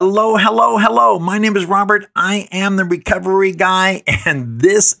Hello, hello, hello. My name is Robert. I am the recovery guy, and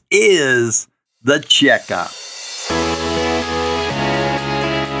this is the Checkup.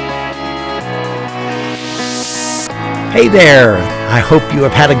 Hey there. I hope you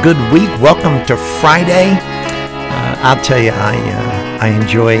have had a good week. Welcome to Friday. I'll tell you, I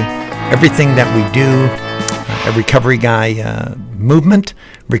enjoy everything that we do. A Recovery Guy movement,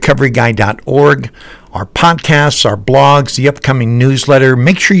 recoveryguy.org, our podcasts, our blogs, the upcoming newsletter.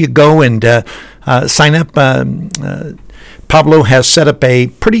 Make sure you go and sign up. Pablo has set up a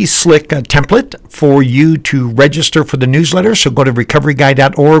pretty slick template for you to register for the newsletter. So go to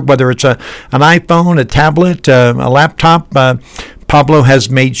recoveryguy.org, whether it's an iPhone, a tablet, a laptop. Pablo has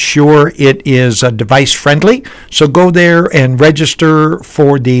made sure it is device friendly. So go there and register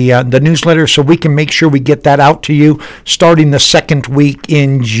for the newsletter so we can make sure we get that out to you starting the second week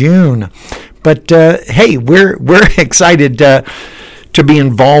in June. But hey, we're excited to be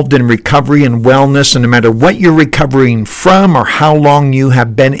involved in recovery and wellness, and no matter what you're recovering from or how long you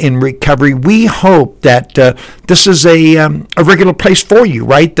have been in recovery, we hope that this is a regular place for you,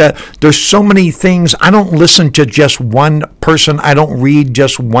 right? There's so many things. I don't listen to just one person. I don't read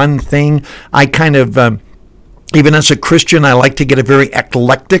just one thing. I kind of, even as a Christian, I like to get a very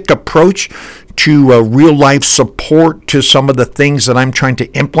eclectic approach to real life support to some of the things that I'm trying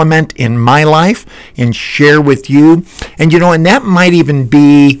to implement in my life and share with you. And and that might even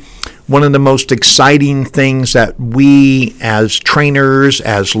be one of the most exciting things that we as trainers,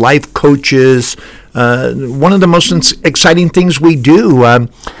 as life coaches, one of the most exciting things we do,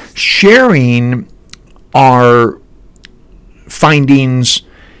 sharing our findings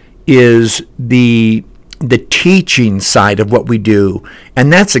is the teaching side of what we do.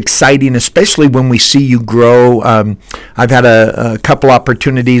 And that's exciting, especially when we see you grow. I've had a couple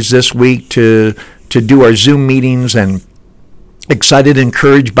opportunities this week to do our Zoom meetings, and excited,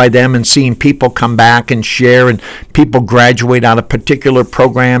 encouraged by them, and seeing people come back and share, and people graduate out of particular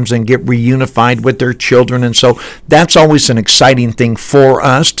programs and get reunified with their children. And so that's always an exciting thing for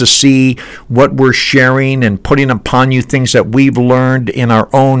us to see what we're sharing and putting upon you, things that we've learned in our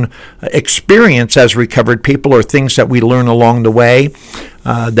own experience as recovered people, or things that we learn along the way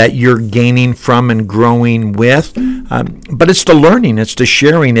that you're gaining from and growing with. But it's the learning, it's the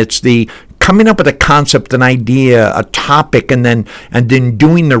sharing, it's the coming up with a concept, an idea, a topic, and then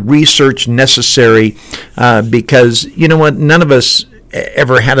doing the research necessary, because you know what, none of us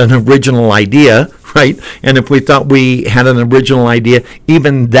ever had an original idea, right? And if we thought we had an original idea,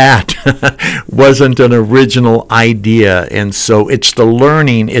 even that wasn't an original idea. And so it's the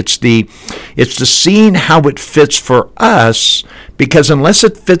learning, it's the seeing how it fits for us, because unless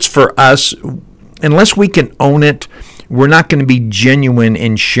it fits for us, unless we can own it, we're not going to be genuine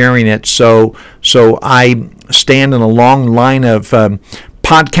in sharing it. So I stand in a long line of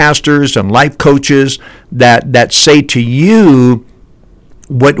podcasters and life coaches that say to you,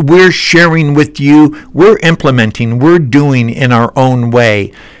 what we're sharing with you, we're implementing, we're doing in our own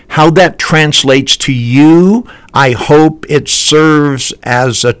way. How that translates to you, I hope it serves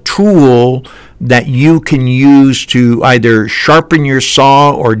as a tool that you can use to either sharpen your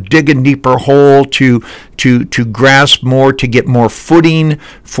saw or dig a deeper hole to grasp more, to get more footing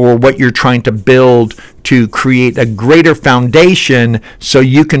for what you're trying to build, to create a greater foundation so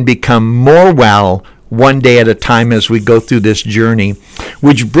you can become more well one day at a time as we go through this journey.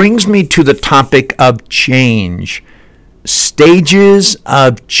 Which brings me to the topic of change. Stages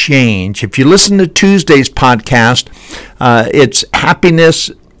of change. If you listen to Tuesday's podcast, it's happiness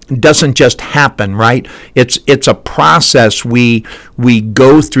doesn't just happen, right? It's a process we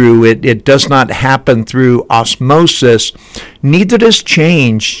go through. It does not happen through osmosis. Neither does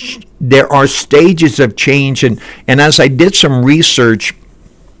change. There are stages of change, and as I did some research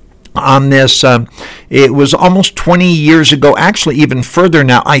on this, it was almost 20 years ago, actually even further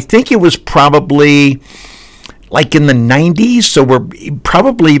now. I think it was probably like in the 90s, so we're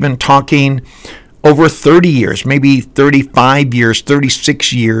probably even talking over 30 years, maybe 35 years,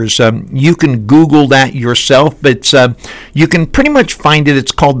 36 years. You can Google that yourself, but you can pretty much find it.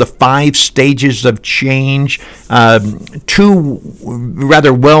 It's called the 5 Stages of Change. Two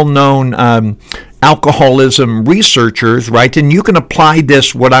rather well-known alcoholism researchers, right? And you can apply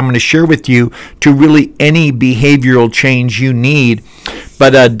this, what I'm going to share with you, to really any behavioral change you need.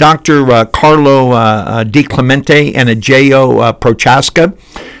 But Dr. Carlo Di Clemente and Ajeyo Prochaska,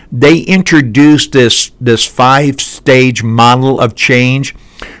 they introduced this 5-stage model of change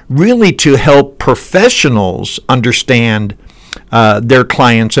really to help professionals understand their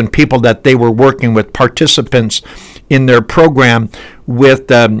clients and people that they were working with, participants in their program, with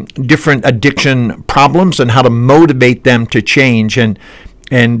different addiction problems and how to motivate them to change. And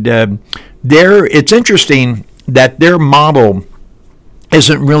And it's interesting that their model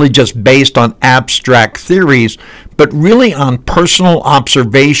isn't really just based on abstract theories, but really on personal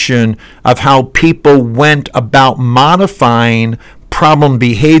observation of how people went about modifying problem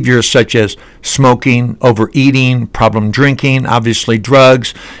behaviors such as smoking, overeating, problem drinking, obviously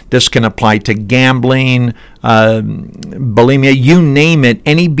drugs. This can apply to gambling, bulimia, you name it.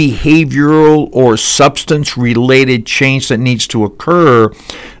 Any behavioral or substance-related change that needs to occur,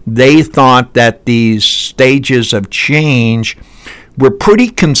 they thought that these stages of change were pretty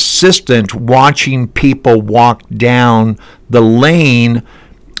consistent watching people walk down the lane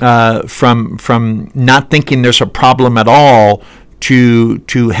from not thinking there's a problem at all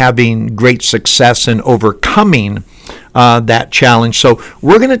to having great success in overcoming that challenge. So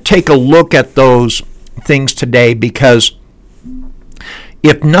we're going to take a look at those things today, because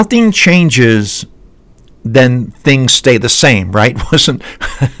if nothing changes, then things stay the same, right? Wasn't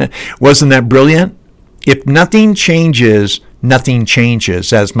that brilliant? If nothing changes,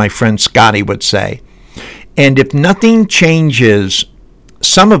 as my friend Scotty would say. And if nothing changes,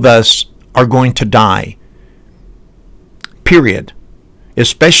 some of us are going to die. Period.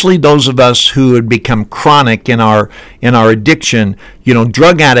 Especially those of us who had become chronic in our addiction.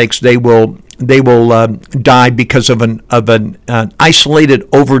 Drug addicts, they will die because of an isolated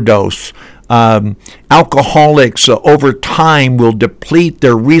overdose. Alcoholics over time will deplete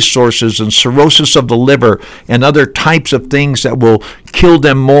their resources, and cirrhosis of the liver and other types of things that will kill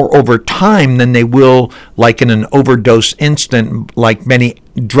them more over time than they will like in an overdose instant, like many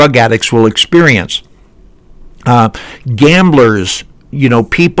drug addicts will experience. Gamblers,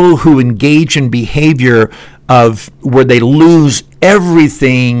 people who engage in behavior of where they lose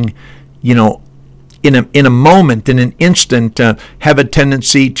everything, in a moment, in an instant, have a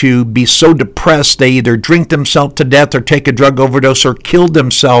tendency to be so depressed they either drink themselves to death or take a drug overdose or kill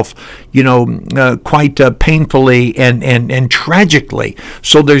themselves, quite painfully and tragically.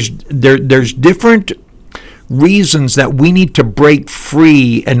 So there's different reasons that we need to break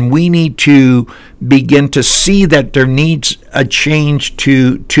free, and we need to begin to see that there needs a change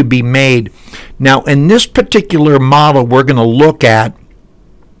to be made. Now, in this particular model we're going to look at,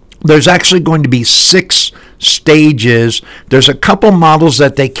 there's actually going to be 6 stages. There's a couple models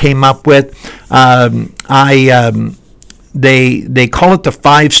that they came up with. They call it the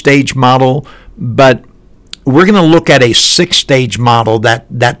 5-stage model, but we're going to look at a 6-stage model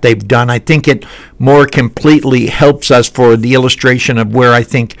that they've done. I think it more completely helps us for the illustration of where I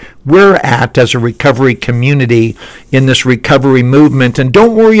think we're at as a recovery community in this recovery movement. And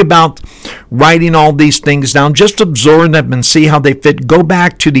don't worry about writing all these things down. Just absorb them and see how they fit. Go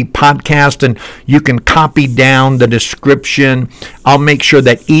back to the podcast and you can copy down the description. I'll make sure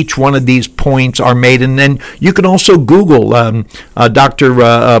that each one of these points are made. And then you can also Google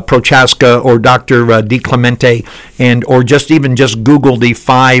Dr. Prochaska or Dr. DiClemente, or just Google the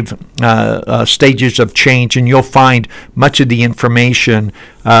 5 stages of change, and you'll find much of the information.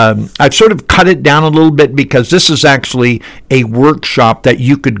 I've sort of cut it down a little bit because this is actually a workshop that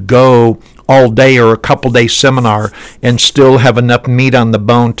you could go all day or a couple-day seminar and still have enough meat on the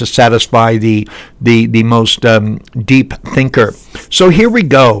bone to satisfy the most deep thinker. So here we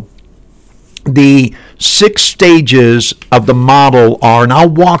go. The 6 stages of the model are, and I'll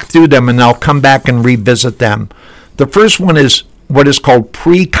walk through them and I'll come back and revisit them. The first one is what is called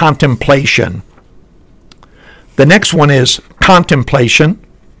pre-contemplation. The next one is contemplation,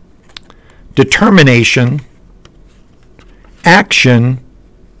 determination, action,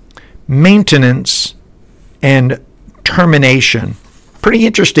 maintenance, and termination. Pretty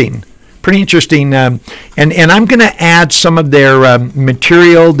interesting. And I'm going to add some of their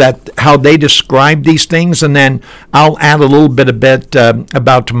material, how they describe these things, and then I'll add a little bit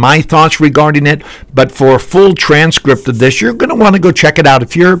about my thoughts regarding it. But for a full transcript of this, you're going to want to go check it out.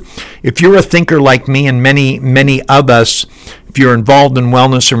 If you're a thinker like me and many of us, if you're involved in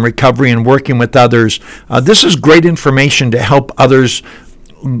wellness and recovery and working with others, this is great information to help others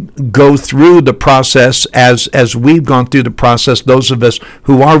go through the process as we've gone through the process, those of us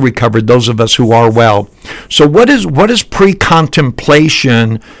who are recovered, those of us who are well. So what is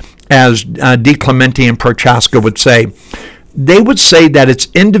pre-contemplation, as DiClemente and Prochaska would say? They would say that it's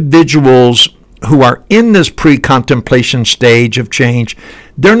individuals who are in this pre-contemplation stage of change.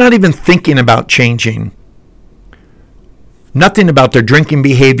 They're not even thinking about changing. Nothing about their drinking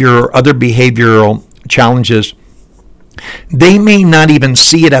behavior or other behavioral challenges. They may not even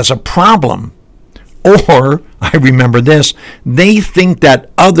see it as a problem. Or, I remember this, they think that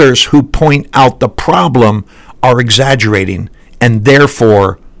others who point out the problem are exaggerating, and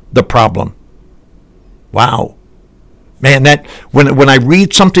therefore the problem. Wow. Man, that when I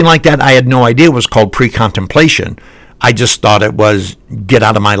read something like that, I had no idea it was called pre-contemplation. I just thought it was, get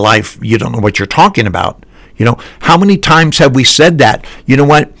out of my life. You don't know what you're talking about. How many times have we said that? You know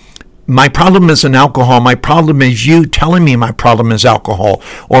what? My problem isn't alcohol. My problem is you telling me my problem is alcohol.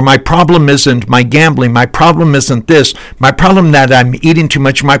 Or my problem isn't my gambling. My problem isn't this. My problem that I'm eating too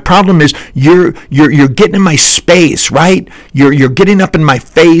much. My problem is you're getting in my space, right? You're getting up in my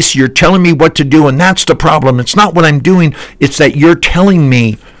face. You're telling me what to do, and that's the problem. It's not what I'm doing. It's that you're telling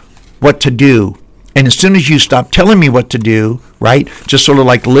me what to do. And as soon as you stop telling me what to do, right? Just sort of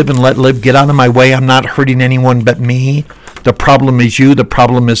like live and let live, get out of my way. I'm not hurting anyone but me. The problem is you. The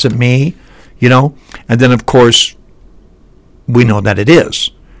problem isn't me, And then, of course, we know that it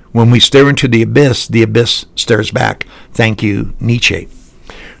is. When we stare into the abyss stares back. Thank you, Nietzsche.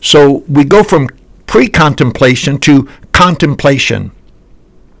 So we go from pre-contemplation to contemplation.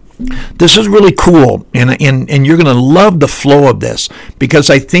 This is really cool, and you're going to love the flow of this, because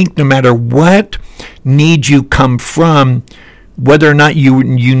I think no matter what need you come from, whether or not you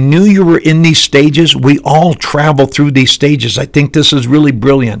knew you were in these stages, we all travel through these stages. I think this is really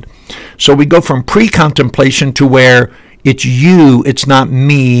brilliant. So we go from pre-contemplation to where it's you, it's not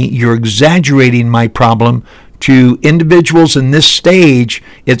me, you're exaggerating my problem, to individuals in this stage,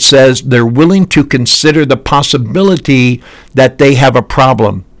 it says they're willing to consider the possibility that they have a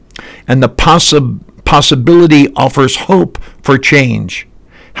problem. And the possibility offers hope for change.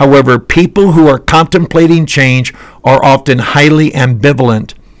 However, people who are contemplating change are often highly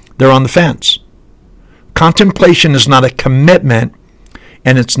ambivalent. They're on the fence. Contemplation is not a commitment,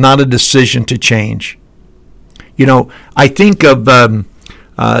 and it's not a decision to change. I think of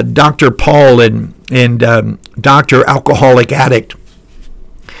Dr. Paul and Dr. Alcoholic Addict.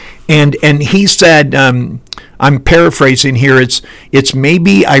 And he said, I'm paraphrasing here, it's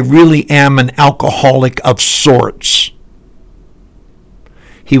maybe I really am an alcoholic of sorts.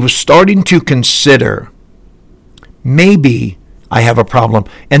 He was starting to consider, maybe I have a problem.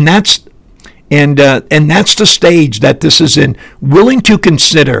 And that's the stage that this is in. Willing to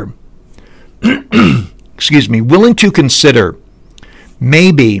consider, willing to consider,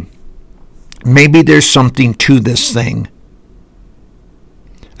 maybe there's something to this thing.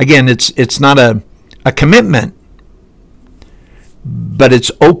 Again, it's not a commitment, but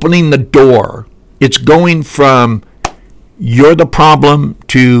it's opening the door. It's going from you're the problem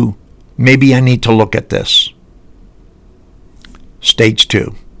to maybe I need to look at this. Stage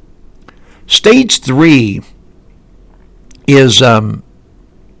 2. Stage 3 is almost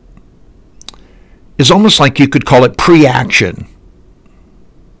like you could call it pre-action.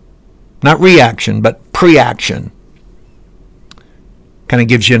 Not reaction, but pre-action. Kind of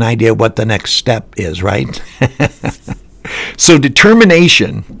gives you an idea what the next step is, right? So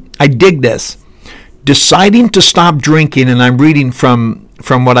determination, I dig this. Deciding to stop drinking, and I'm reading from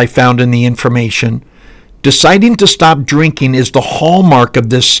what I found in the information, deciding to stop drinking is the hallmark of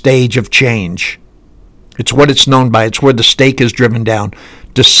this stage of change. It's what it's known by. It's where the stake is driven down.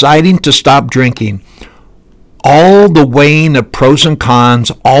 Deciding to stop drinking. All the weighing of pros and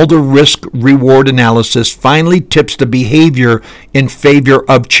cons, all the risk-reward analysis finally tips the behavior in favor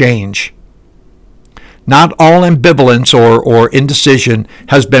of change. Not all ambivalence or indecision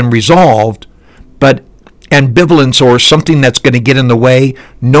has been resolved, but ambivalence or something that's going to get in the way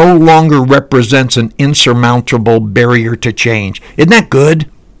no longer represents an insurmountable barrier to change. Isn't that good?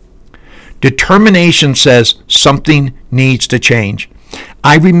 Determination says something needs to change.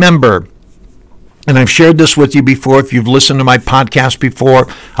 I remember, and I've shared this with you before, if you've listened to my podcast before,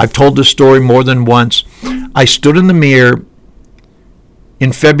 I've told this story more than once. I stood in the mirror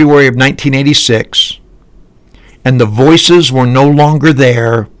in February of 1986, and the voices were no longer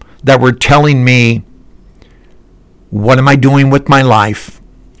there that were telling me, what am I doing with my life?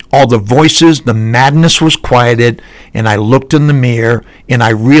 All the voices, the madness was quieted, and I looked in the mirror, and I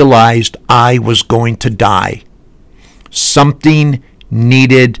realized I was going to die. Something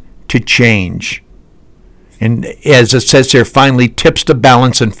needed to change. And as it says here, finally tips the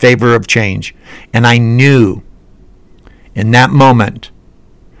balance in favor of change. And I knew in that moment,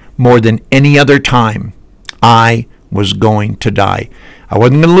 more than any other time, I was going to die. I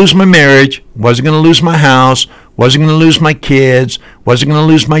wasn't going to lose my marriage, wasn't going to lose my house, wasn't going to lose my kids, wasn't going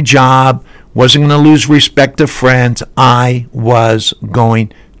to lose my job, wasn't going to lose respect of friends. I was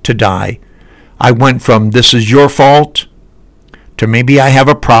going to die. I went from this is your fault to maybe I have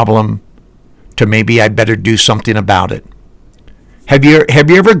a problem to maybe I better do something about it. Have you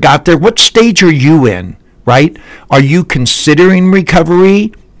ever got there? What stage are you in, right? Are you considering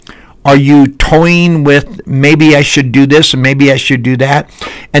recovery? Are you toying with maybe I should do this and maybe I should do that?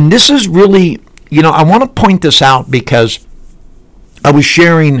 And this is really I want to point this out because I was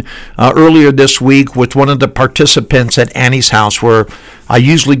sharing earlier this week with one of the participants at Annie's house, where I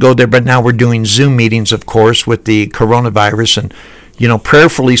usually go there, but now we're doing Zoom meetings, of course, with the coronavirus. And,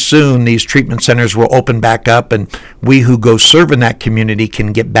 prayerfully soon, these treatment centers will open back up, and we who go serve in that community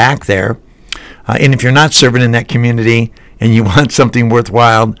can get back there. And if you're not serving in that community and you want something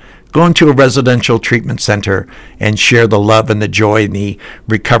worthwhile, go into a residential treatment center and share the love and the joy and the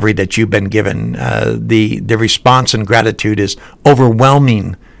recovery that you've been given. The response and gratitude is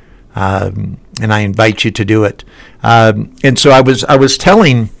overwhelming, and I invite you to do it. And so I was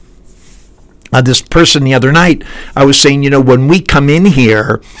telling this person the other night, I was saying, when we come in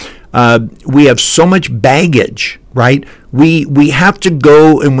here, we have so much baggage, right? We have to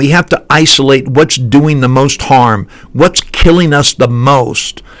go and we have to isolate what's doing the most harm, what's killing us the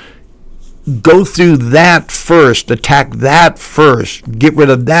most. Go through that first, attack that first, get rid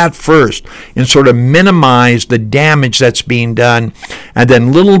of that first, and sort of minimize the damage that's being done. And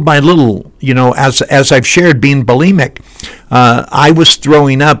then little by little, as I've shared, being bulimic, I was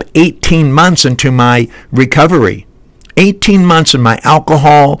throwing up 18 months into my recovery. 18 months in my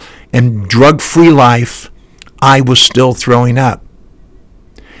alcohol and drug-free life, I was still throwing up.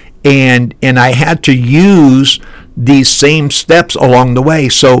 And I had to use these same steps along the way.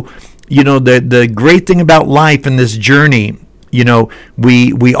 So, the great thing about life in this journey,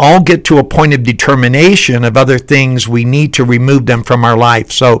 we all get to a point of determination of other things. We need to remove them from our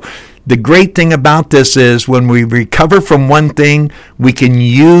life. So the great thing about this is when we recover from one thing, we can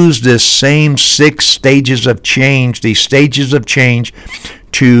use this same 6 stages of change, these stages of change,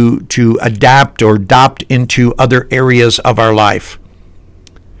 to adapt or adopt into other areas of our life.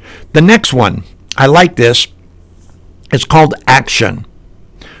 The next one, I like this. It's called action.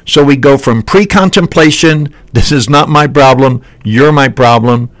 So we go from pre-contemplation, this is not my problem, you're my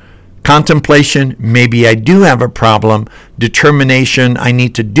problem. Contemplation, maybe I do have a problem. Determination, I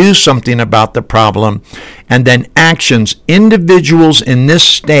need to do something about the problem. And then actions. Individuals in this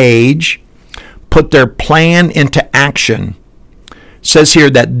stage put their plan into action. It says here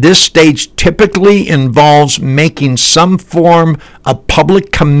that this stage typically involves making some form of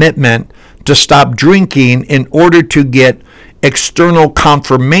public commitment to stop drinking in order to get external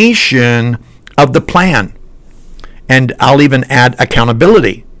confirmation of the plan. And I'll even add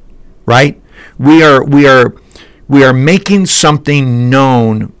accountability, right? We are making something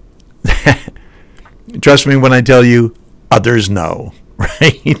known. Trust me when I tell you, others know,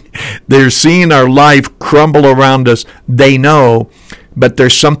 right? They're seeing our life crumble around us. They know, but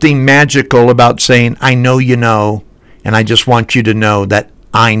there's something magical about saying, I know you know, and I just want you to know that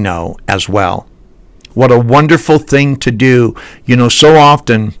I know as well. What a wonderful thing to do. So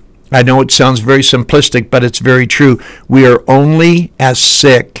often, I know it sounds very simplistic, but it's very true. We are only as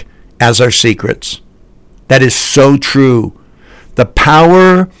sick as our secrets. That is so true. The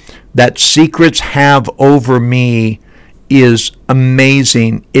power that secrets have over me is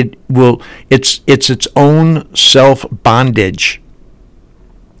amazing. It's its own self-bondage.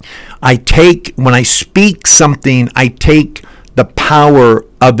 When I speak something, I take the power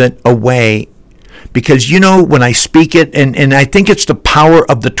of it away. Because, when I speak it, and I think it's the power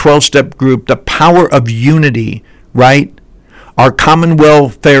of the 12-step group, the power of unity, right? Our common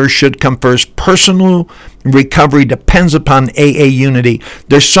welfare should come first. Personal recovery depends upon AA unity.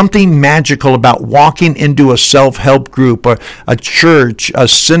 There's something magical about walking into a self-help group, or a church, a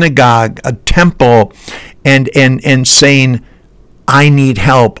synagogue, a temple, and saying, I need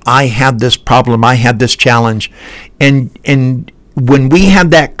help. I have this problem. I have this challenge. And when we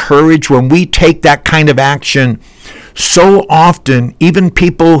have that courage, when we take that kind of action, so often, even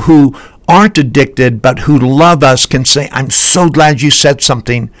people who aren't addicted but who love us can say, I'm so glad you said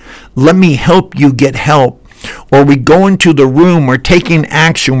something. Let me help you get help. Or we go into the room, we're taking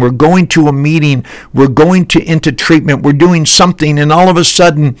action, we're going to a meeting, we're going into treatment, we're doing something, and all of a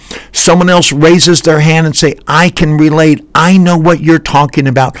sudden someone else raises their hand and say, I can relate. I know what you're talking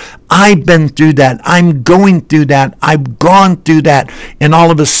about. I've been through that. I'm going through that. I've gone through that. And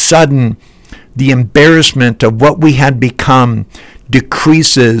all of a sudden, the embarrassment of what we had become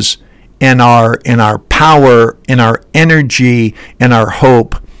decreases, and our power, and our energy, and our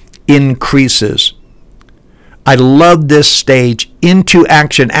hope increases. I love this stage, into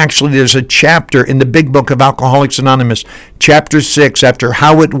action. Actually, there's a chapter in the big book of Alcoholics Anonymous, chapter 6, after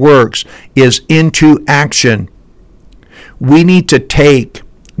how it works, is into action. We need to take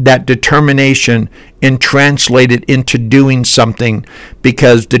that determination and translate it into doing something,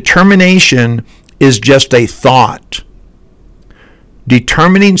 because determination is just a thought.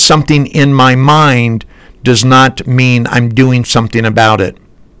 Determining something in my mind does not mean I'm doing something about it.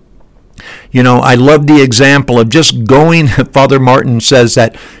 I love the example of just going. Father Martin says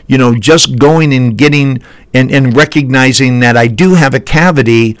that, just going and getting and recognizing that I do have a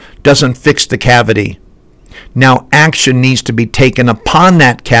cavity doesn't fix the cavity. Now action needs to be taken upon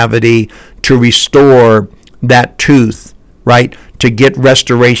that cavity to restore that tooth, right? To get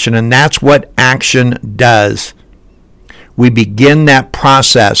restoration. And that's what action does. We begin that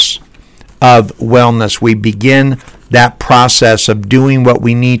process of wellness. We begin that process of doing what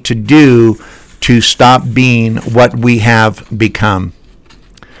we need to do to stop being what we have become.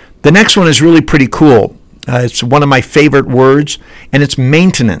 The next one is really pretty cool. It's one of my favorite words, and it's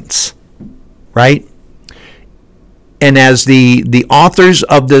maintenance, right? And as the authors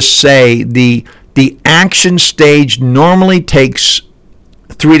of this say, the action stage normally takes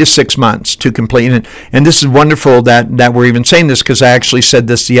 3 to 6 months to complete it. And this is wonderful that we're even saying this, because I actually said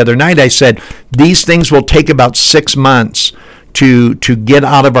this the other night. I said these things will take about 6 months to get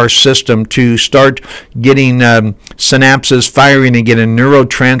out of our system, to start getting synapses firing again and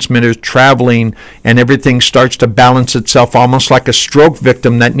neurotransmitters traveling, and everything starts to balance itself, almost like a stroke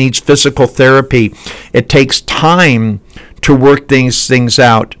victim that needs physical therapy. It takes time to work things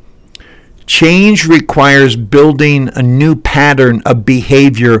out. Change requires building a new pattern of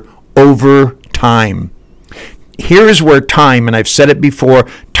behavior over time. Here is where time, and I've said it before,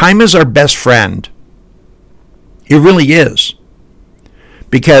 time is our best friend. It really is.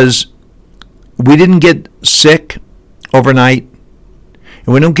 Because we didn't get sick overnight,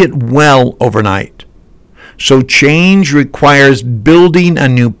 and we don't get well overnight. So change requires building a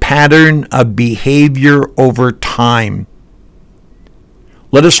new pattern of behavior over time.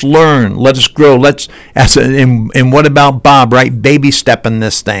 Let us learn. Let us grow. And what about Bob, right? Baby stepping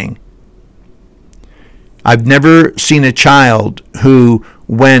this thing. I've never seen a child who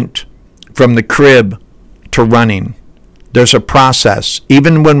went from the crib to running. There's a process.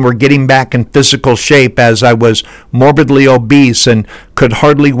 Even when we're getting back in physical shape, as I was morbidly obese and could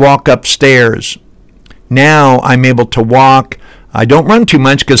hardly walk upstairs, now I'm able to walk. I don't run too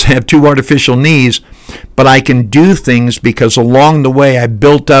much because I have 2 artificial knees, but I can do things because along the way I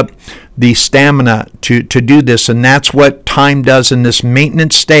built up the stamina to do this, and that's what time does in this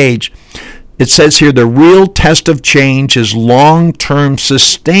maintenance stage. It says here the real test of change is long-term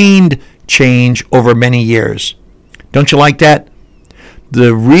sustained change over many years. Don't you like that?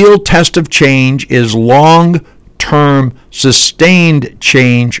 The real test of change is long-term sustained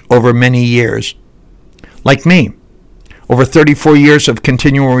change over many years. Like me. Over 34 years of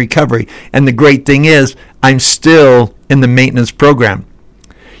continual recovery. And the great thing is, I'm still in the maintenance program.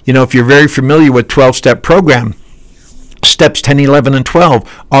 If you're very familiar with 12-step program, steps 10, 11, and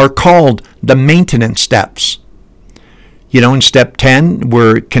 12 are called the maintenance steps. In step 10,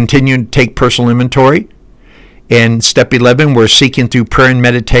 we're continuing to take personal inventory. In step 11, we're seeking through prayer and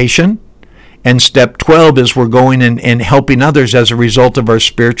meditation. And step 12 is we're going and helping others as a result of our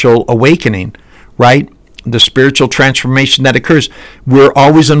spiritual awakening, right? The spiritual transformation that occurs. We're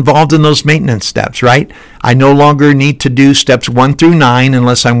always involved in those maintenance steps, right? I no longer need to do steps 1 through 9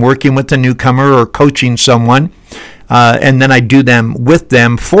 unless I'm working with a newcomer or coaching someone. And then I do them with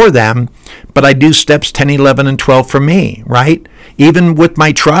them, for them. But I do steps 10, 11, and 12 for me, right? Even with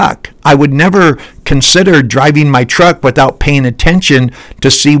my truck, I would never consider driving my truck without paying attention to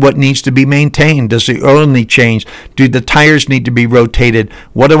see what needs to be maintained. Does the oil need changed? Do the tires need to be rotated?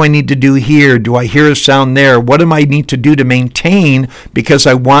 What do I need to do here? Do I hear a sound there? What do I need to do to maintain? Because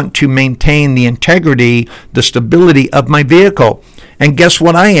I want to maintain the integrity, the stability of my vehicle. And guess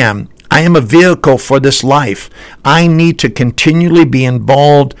what I am? I am a vehicle for this life. I need to continually be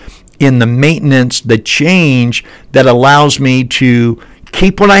involved in the maintenance, the change that allows me to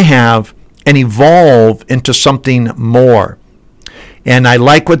keep what I have and evolve into something more. And I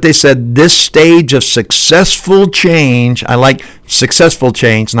like what they said, this stage of successful change, I like successful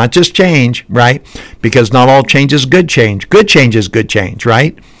change, not just change, right? Because not all change is good change. Good change is good change,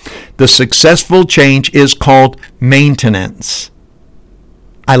 right? The successful change is called maintenance.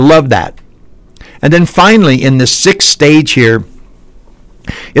 I love that. And then finally, in the 6th stage here,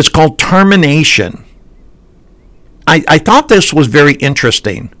 it's called termination. I thought this was very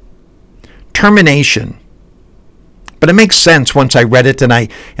interesting. Termination. But it makes sense once I read it, and I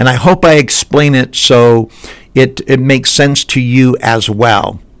hope I explain it so it makes sense to you as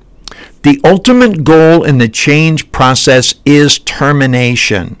well. The ultimate goal in the change process is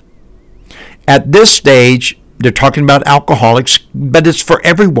termination. At this stage, they're talking about alcoholics, but it's for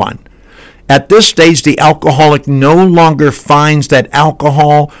everyone. At this stage, the alcoholic no longer finds that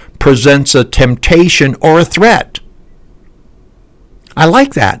alcohol presents a temptation or a threat. I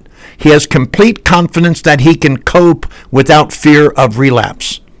like that. He has complete confidence that he can cope without fear of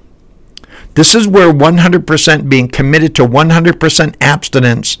relapse. This is where 100% being committed to 100%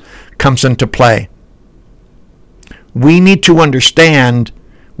 abstinence comes into play. We need to understand,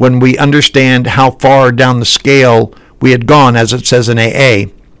 when we understand how far down the scale we had gone, as it says in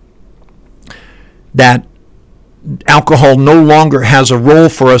AA, that alcohol no longer has a role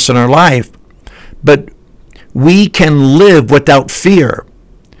for us in our life, but we can live without fear.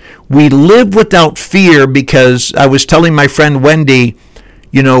 We live without fear because I was telling my friend Wendy,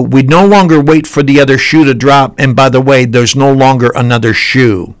 we no longer wait for the other shoe to drop. And by the way, there's no longer another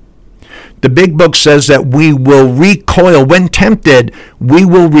shoe. The big book says that we will recoil. When tempted, we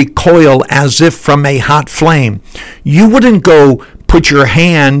will recoil as if from a hot flame. You wouldn't go put your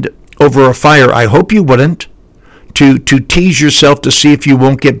hand over a fire. I hope you wouldn't. To tease yourself to see if you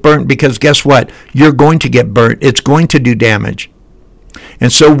won't get burnt, because guess what? You're going to get burnt. It's going to do damage.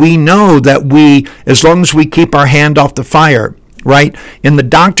 And so we know that as long as we keep our hand off the fire, right? In the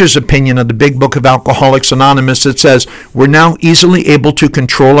doctor's opinion of the big book of Alcoholics Anonymous, it says, we're now easily able to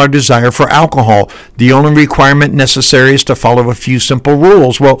control our desire for alcohol. The only requirement necessary is to follow a few simple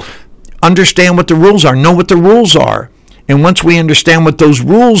rules. Well, understand what the rules are. Know what the rules are. And once we understand what those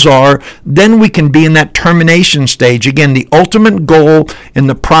rules are, then we can be in that termination stage. Again, the ultimate goal in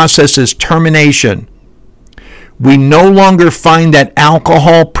the process is termination. We no longer find that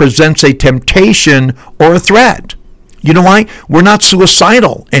alcohol presents a temptation or a threat. You know why? We're not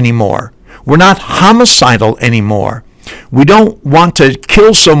suicidal anymore. We're not homicidal anymore. We don't want to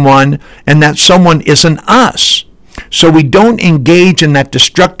kill someone, and that someone isn't us. So we don't engage in that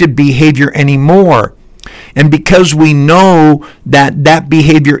destructive behavior anymore. And because we know that that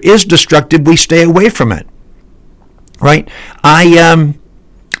behavior is destructive, we stay away from it. Right? I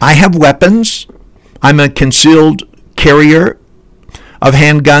have weapons. I'm a concealed carrier of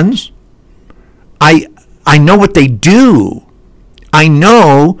handguns. I know what they do. I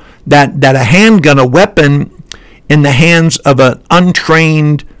know that a handgun, a weapon in the hands of an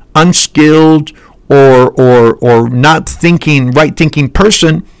untrained, unskilled, or not right thinking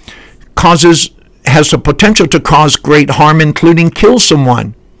person has the potential to cause great harm, including kill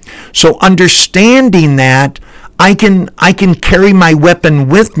someone. So understanding that, I can carry my weapon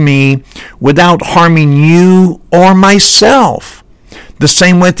with me without harming you or myself. The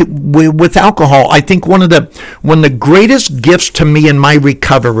same with alcohol. I think one of the greatest gifts to me in my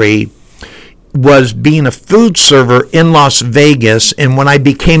recovery was being a food server in Las Vegas, and when I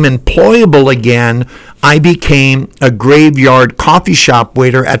became employable again, I became a graveyard coffee shop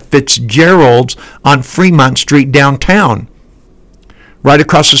waiter at Fitzgerald's on Fremont Street downtown, right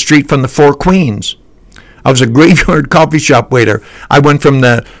across the street from the Four Queens. I was a graveyard coffee shop waiter. I went from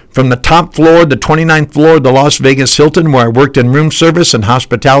the top floor, the 29th floor of the Las Vegas Hilton, where I worked in room service and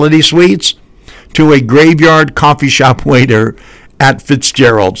hospitality suites, to a graveyard coffee shop waiter at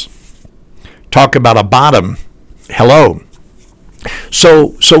Fitzgerald's. Talk about a bottom. Hello.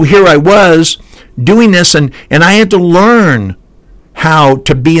 So here I was doing this, and I had to learn how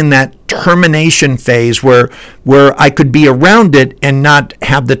to be in that termination phase where I could be around it and not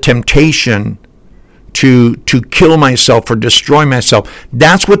have the temptation to kill myself or destroy myself.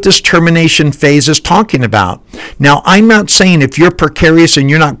 That's what this termination phase is talking about. Now, I'm not saying if you're precarious and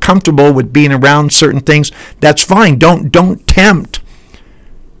you're not comfortable with being around certain things, that's fine. Don't tempt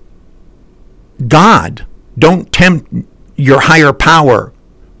God. Don't tempt your higher power,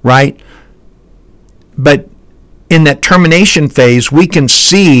 right? But in that termination phase, we can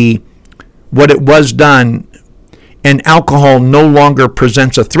see what it was done, and alcohol no longer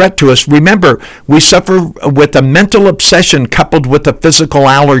presents a threat to us. Remember, we suffer with a mental obsession coupled with a physical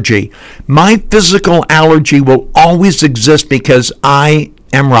allergy. My physical allergy will always exist because I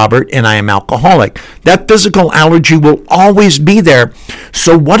am Robert and I am alcoholic. That physical allergy will always be there.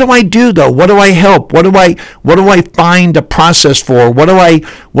 So what do I do though? What do I help? What do I find a process for? What do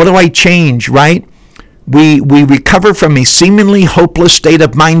I change, right? We recover from a seemingly hopeless state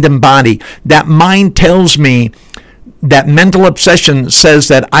of mind and body. That mind tells me, that mental obsession says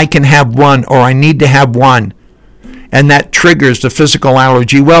that I can have one or I need to have one. And that triggers the physical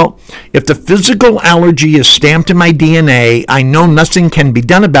allergy. Well, if the physical allergy is stamped in my DNA, I know nothing can be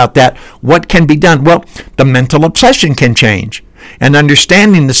done about that. What can be done? Well, the mental obsession can change. And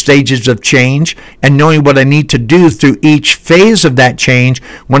understanding the stages of change and knowing what I need to do through each phase of that change,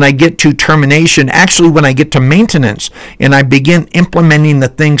 when I get to termination, actually when I get to maintenance, and I begin implementing the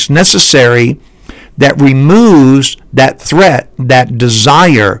things necessary that removes that threat, that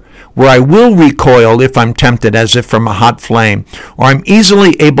desire, where I will recoil if I'm tempted as if from a hot flame, or I'm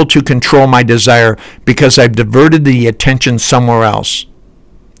easily able to control my desire because I've diverted the attention somewhere else,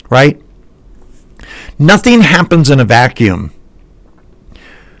 right? Nothing happens in a vacuum.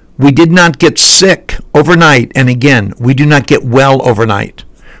 We did not get sick overnight. And again, we do not get well overnight.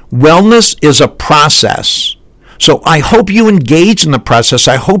 Wellness is a process. So I hope you engage in the process.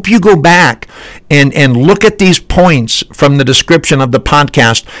 I hope you go back and look at these points from the description of the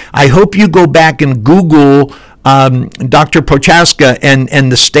podcast. I hope you go back and Google Dr. Prochaska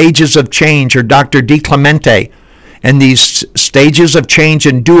and the stages of change, or Dr. DiClemente and these stages of change,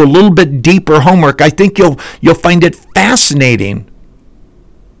 and do a little bit deeper homework. I think you'll find it fascinating.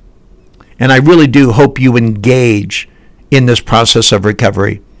 And I really do hope you engage in this process of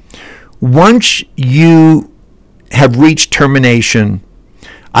recovery. Once you have reached termination,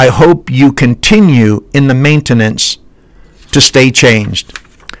 I hope you continue in the maintenance to stay changed.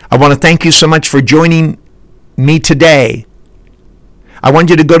 I want to thank you so much for joining me today. I want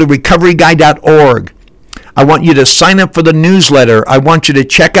you to go to recoveryguy.org. I want you to sign up for the newsletter. I want you to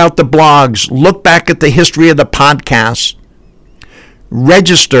check out the blogs, look back at the history of the podcast,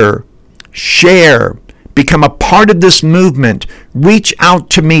 register, share, become a part of this movement. Reach out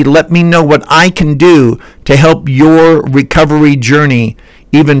to me. Let me know what I can do to help your recovery journey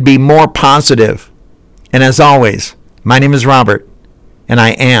even be more positive. And as always, my name is Robert, and I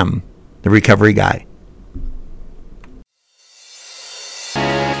am the Recovery Guy.